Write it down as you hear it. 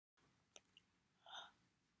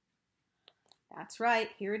That's right,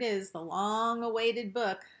 here it is, the long-awaited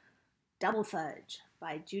book, Double Fudge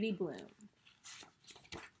by Judy Blume.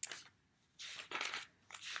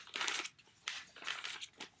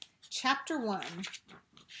 Chapter 1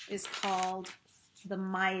 is called The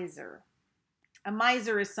Miser. A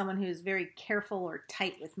miser is someone who is very careful or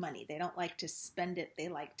tight with money. They don't like to spend it, they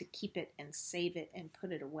like to keep it and save it and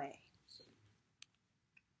put it away.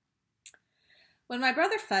 When my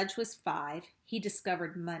brother Fudge was 5, he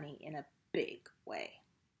discovered money in a big way.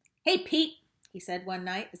 "Hey, Pete," he said one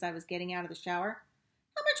night as I was getting out of the shower,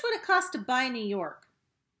 "how much would it cost to buy New York?"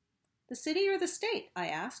 "The city or the state?" I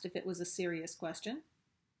asked, if it was a serious question.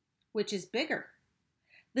 "Which is bigger?"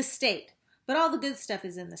 "The state, but all the good stuff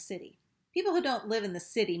is in the city. People who don't live in the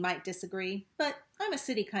city might disagree, but I'm a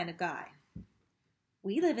city kind of guy."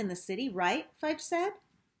 "We live in the city, right?" Fudge said.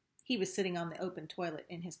 He was sitting on the open toilet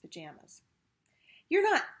in his pajamas. "You're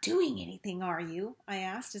not doing anything, are you?" I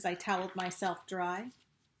asked as I toweled myself dry.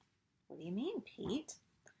 "What do you mean, Pete?"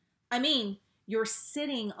 "I mean, you're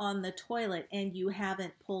sitting on the toilet and you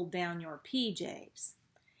haven't pulled down your PJs.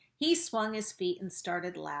 He swung his feet and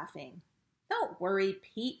started laughing. "Don't worry,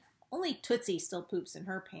 Pete. Only Tootsie still poops in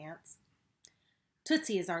her pants."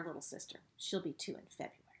 Tootsie is our little sister. She'll be 2 in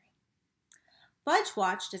February. Fudge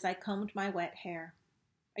watched as I combed my wet hair.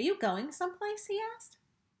 "Are you going someplace?" he asked.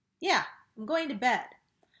 "Yeah, I'm going to bed."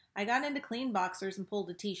 I got into clean boxers and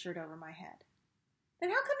pulled a t-shirt over my head.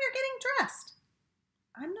 "Then how come you're getting dressed?"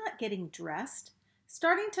 "I'm not getting dressed.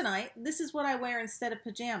 Starting tonight, this is what I wear instead of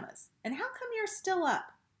pajamas. And how come you're still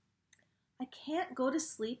up?" "I can't go to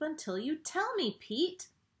sleep until you tell me, Pete."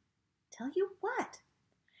 "Tell you what?"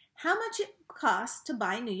 "How much it costs to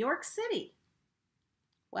buy New York City."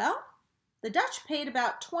 "Well, the Dutch paid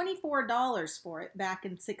about $24 for it back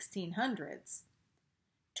in 1600s.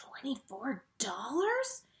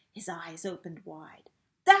 $24? His eyes opened wide.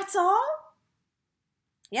 "That's all?"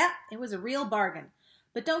 "Yeah, it was a real bargain.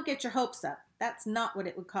 But don't get your hopes up. That's not what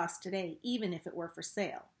it would cost today, even if it were for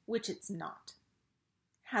sale, which it's not."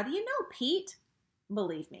 "How do you know, Pete?"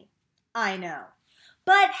 "Believe me, I know."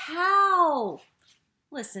 "But how?"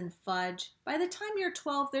 "Listen, Fudge, by the time you're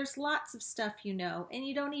 12, there's lots of stuff you know, and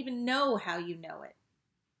you don't even know how you know it."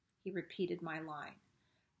 He repeated my line.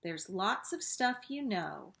 "There's lots of stuff you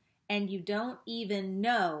know, and you don't even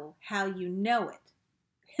know how you know it."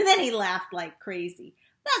 And then he laughed like crazy.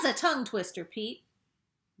 "That's a tongue twister, Pete."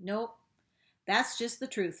 "Nope, that's just the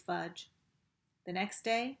truth, Fudge." The next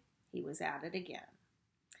day, he was at it again.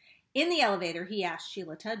 In the elevator, he asked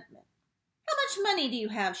Sheila Tubman, "How much money do you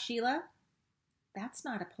have, Sheila?" "That's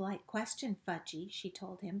not a polite question, Fudgy," she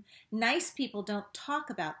told him. "Nice people don't talk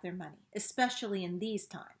about their money, especially in these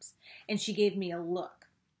times." And she gave me a look,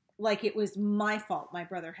 like it was my fault my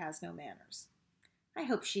brother has no manners. I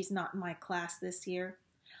hope she's not in my class this year.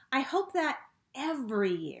 I hope that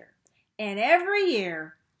every year, and every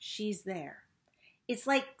year, she's there. It's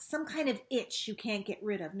like some kind of itch you can't get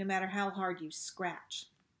rid of, no matter how hard you scratch.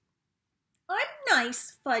 "I'm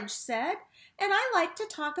nice," Fudge said, "and I like to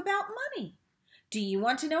talk about money. Do you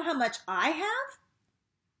want to know how much I have?"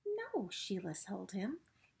 "No," Sheila told him.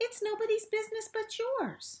 "It's nobody's business but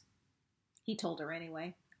yours." He told her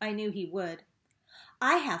anyway. I knew he would.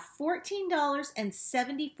 "I have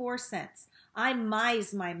 $14.74. I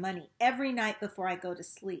mise my money every night before I go to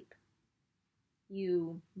sleep."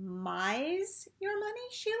 "You mise your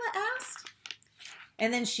money?" Sheila asked.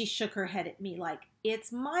 And then she shook her head at me like,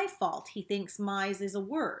 it's my fault he thinks mise is a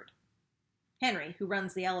word. Henry, who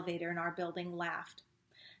runs the elevator in our building, laughed.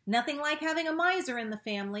 "Nothing like having a miser in the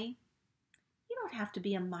family." "You don't have to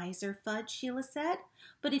be a miser, Fudge," Sheila said.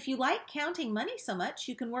 "But if you like counting money so much,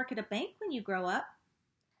 you can work at a bank when you grow up."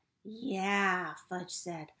 "Yeah," Fudge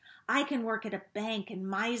said. "I can work at a bank and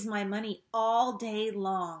mise my money all day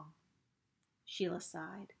long." Sheila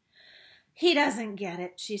sighed. "He doesn't get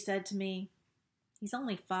it," she said to me. "He's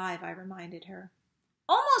only 5, I reminded her.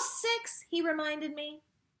 "Almost 6, he reminded me.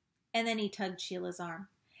 And then he tugged Sheila's arm.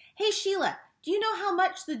 "Hey, Sheila, do you know how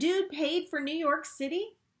much the dude paid for New York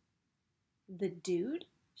City?" "The dude?"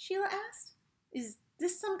 Sheila asked. "Is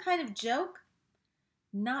this some kind of joke?"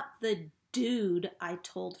 "Not the dude," I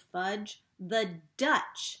told Fudge. "The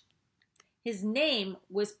Dutch." "His name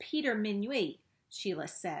was Peter Minuit," Sheila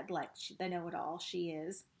said, like the know-it-all she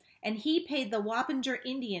is. "And he paid the Wappinger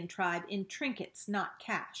Indian tribe in trinkets, not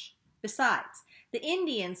cash. Besides, the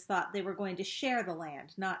Indians thought they were going to share the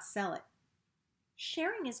land, not sell it."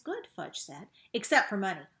 "Sharing is good," Fudge said. "Except for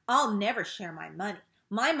money. I'll never share my money.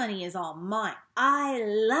 My money is all mine. I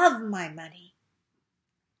love my money."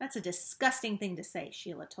 "That's a disgusting thing to say,"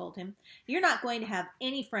 Sheila told him. "You're not going to have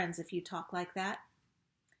any friends if you talk like that."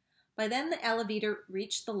 By then the elevator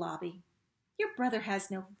reached the lobby. Your brother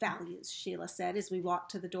has no values, Sheila said as we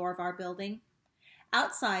walked to the door of our building.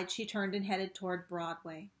 Outside, she turned and headed toward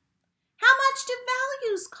Broadway. How much do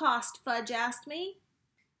values cost? Fudge asked me.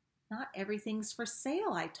 Not everything's for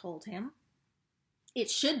sale, I told him. It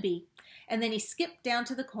should be. And then he skipped down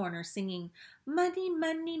to the corner singing, Money,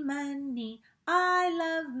 money, money, I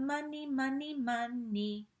love money, money,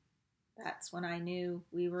 money. That's when I knew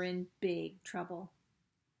we were in big trouble.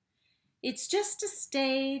 It's just a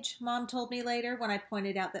stage, Mom told me later when I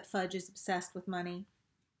pointed out that Fudge is obsessed with money.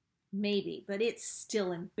 Maybe, but it's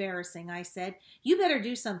still embarrassing, I said. You better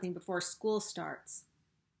do something before school starts.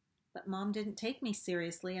 But Mom didn't take me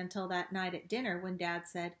seriously until that night at dinner when Dad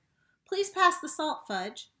said, Please pass the salt,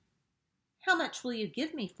 Fudge. How much will you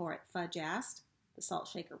give me for it? Fudge asked. The salt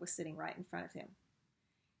shaker was sitting right in front of him.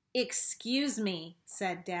 Excuse me,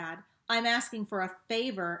 said Dad. I'm asking for a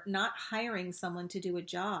favor, not hiring someone to do a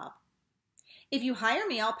job. If you hire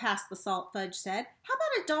me, I'll pass the salt, Fudge said. How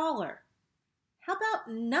about $1? How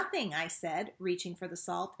about nothing, I said, reaching for the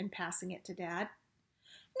salt and passing it to Dad.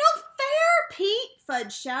 No fair, Pete,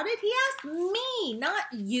 Fudge shouted. He asked me, not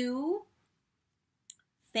you.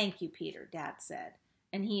 Thank you, Peter, Dad said,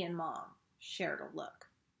 and he and Mom shared a look.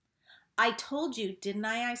 I told you, didn't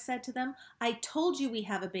I said to them. I told you we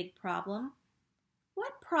have a big problem.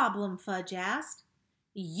 What problem, Fudge asked.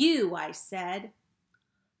 You, I said.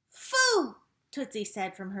 Phoo, Tootsie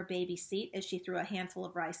said from her baby seat as she threw a handful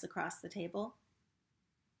of rice across the table.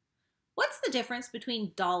 What's the difference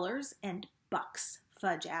between dollars and bucks?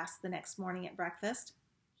 Fudge asked the next morning at breakfast.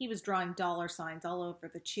 He was drawing dollar signs all over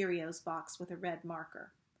the Cheerios box with a red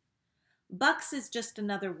marker. Bucks is just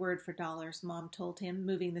another word for dollars, Mom told him,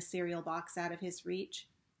 moving the cereal box out of his reach.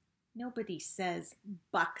 Nobody says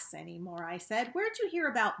bucks anymore, I said. Where'd you hear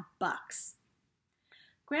about bucks?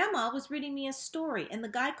 Grandma was reading me a story, and the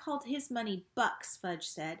guy called his money bucks, Fudge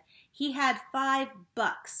said. He had $5,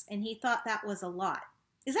 and he thought that was a lot.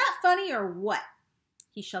 Is that funny or what?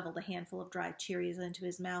 He shoveled a handful of dry Cheerios into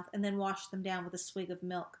his mouth and then washed them down with a swig of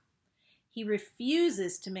milk. He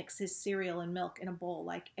refuses to mix his cereal and milk in a bowl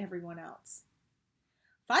like everyone else.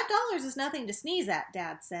 $5 is nothing to sneeze at,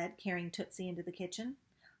 Dad said, carrying Tootsie into the kitchen.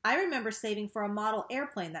 I remember saving for a model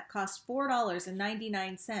airplane that cost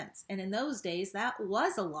 $4.99, and in those days that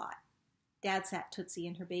was a lot. Dad sat Tootsie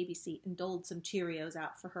in her baby seat and doled some Cheerios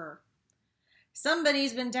out for her.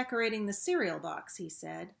 Somebody's been decorating the cereal box, he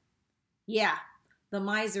said. Yeah, the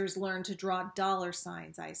misers learned to draw dollar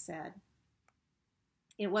signs, I said.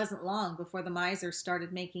 It wasn't long before the miser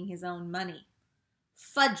started making his own money.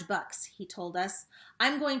 Fudge bucks, he told us.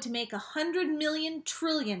 I'm going to make 100 million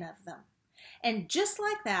trillion of them. And just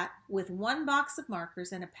like that, with one box of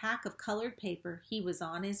markers and a pack of colored paper, he was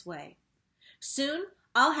on his way. Soon,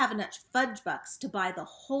 I'll have enough fudge bucks to buy the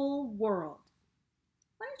whole world.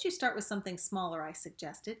 Why don't you start with something smaller, I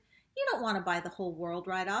suggested. You don't want to buy the whole world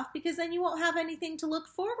right off because then you won't have anything to look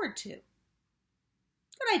forward to.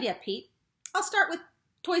 Good idea, Pete. I'll start with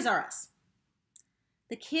Toys R Us.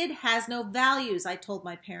 The kid has no values, I told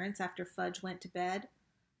my parents after Fudge went to bed.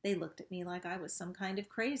 They looked at me like I was some kind of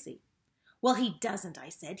crazy. Well, he doesn't, I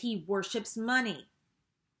said. He worships money.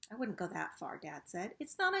 I wouldn't go that far, Dad said.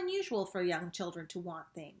 It's not unusual for young children to want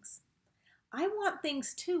things. I want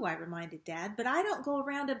things too, I reminded Dad, but I don't go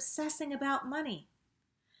around obsessing about money.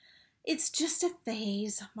 It's just a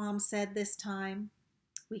phase, Mom said this time.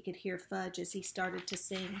 We could hear Fudge as he started to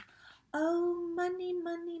sing. Oh, money,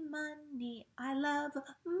 money, money, I love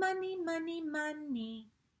money, money, money.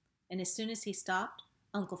 And as soon as he stopped,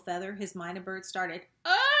 Uncle Feather, his minor bird, started,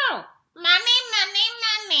 Oh, money,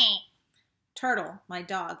 money, money. Turtle, my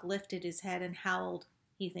dog, lifted his head and howled.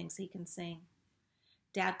 He thinks he can sing.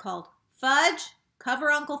 Dad called, Fudge,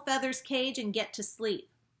 cover Uncle Feather's cage and get to sleep.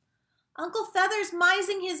 Uncle Feather's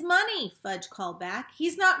mising his money, Fudge called back.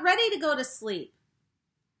 He's not ready to go to sleep.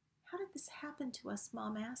 How did this happen to us,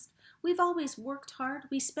 Mom asked. We've always worked hard,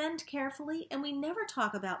 we spend carefully, and we never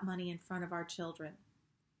talk about money in front of our children.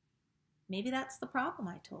 Maybe that's the problem,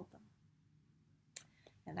 I told them.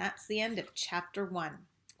 And that's the end of Chapter 1.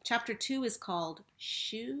 Chapter 2 is called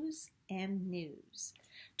Shoes and News.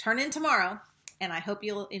 Turn in tomorrow, and I hope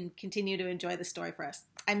you'll continue to enjoy the story for us.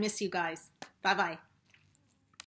 I miss you guys. Bye-bye.